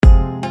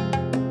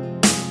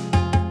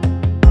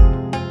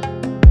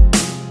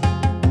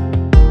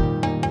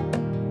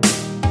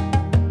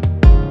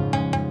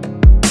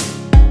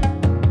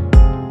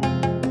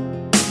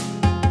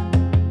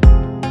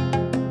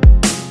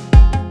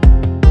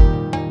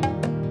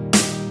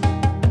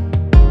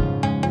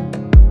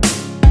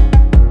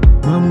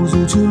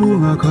uzothula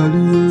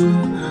ungakhali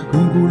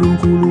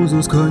uNkulunkulu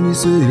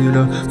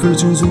uzosikhanyisela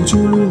mfethu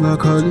uzothula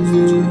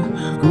ungakhali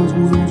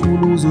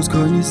uNkulunkulu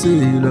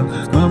uzosikhanyisela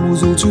mama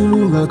uzothula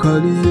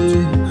ungakhali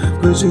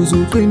mfethu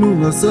uzoqina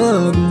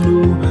ungasabi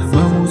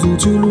mama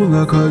uzothula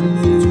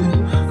ungakhali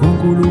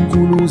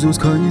uNkulunkulu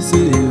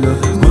uzosikhanyisela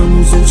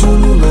mama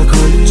uzothula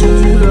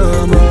ungakhali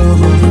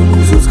mama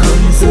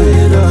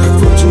uzosikhanyisela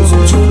mfethu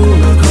uzothula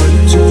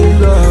ungakhali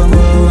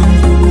mama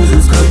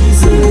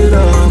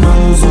uzosikhanyisela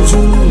mama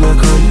uzothula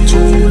ungakhali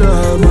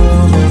mama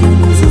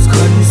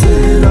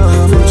uzosikhanyisela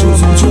mfethu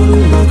uzothula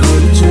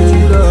ungakhali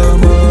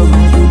mama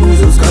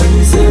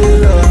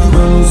uzosikhanyisela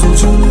mama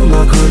uzothula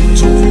ungakhali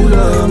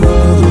mama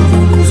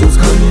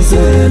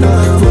uzosikhanyisela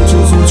mfethu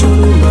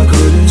uzothula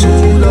ungakhali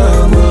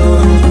mama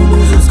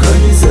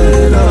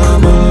uzosikhanyisela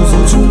mama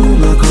uzothula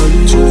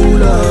ungakhali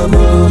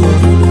mama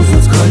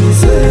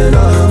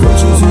uzosikhanyisela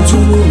mfethu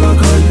uzothula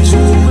ungakhali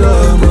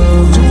mama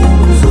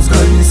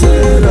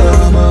uzosikhanyisela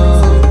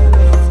mama.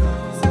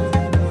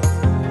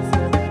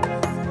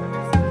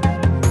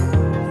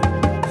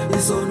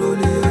 Isondo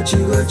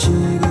liyajika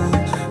jika,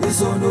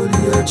 isondo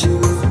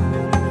liyajika.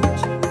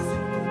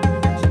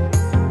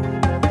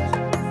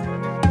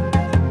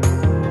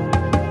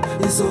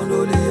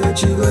 Isondo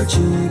liyajika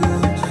jika,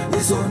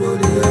 isondo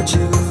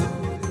liyajika.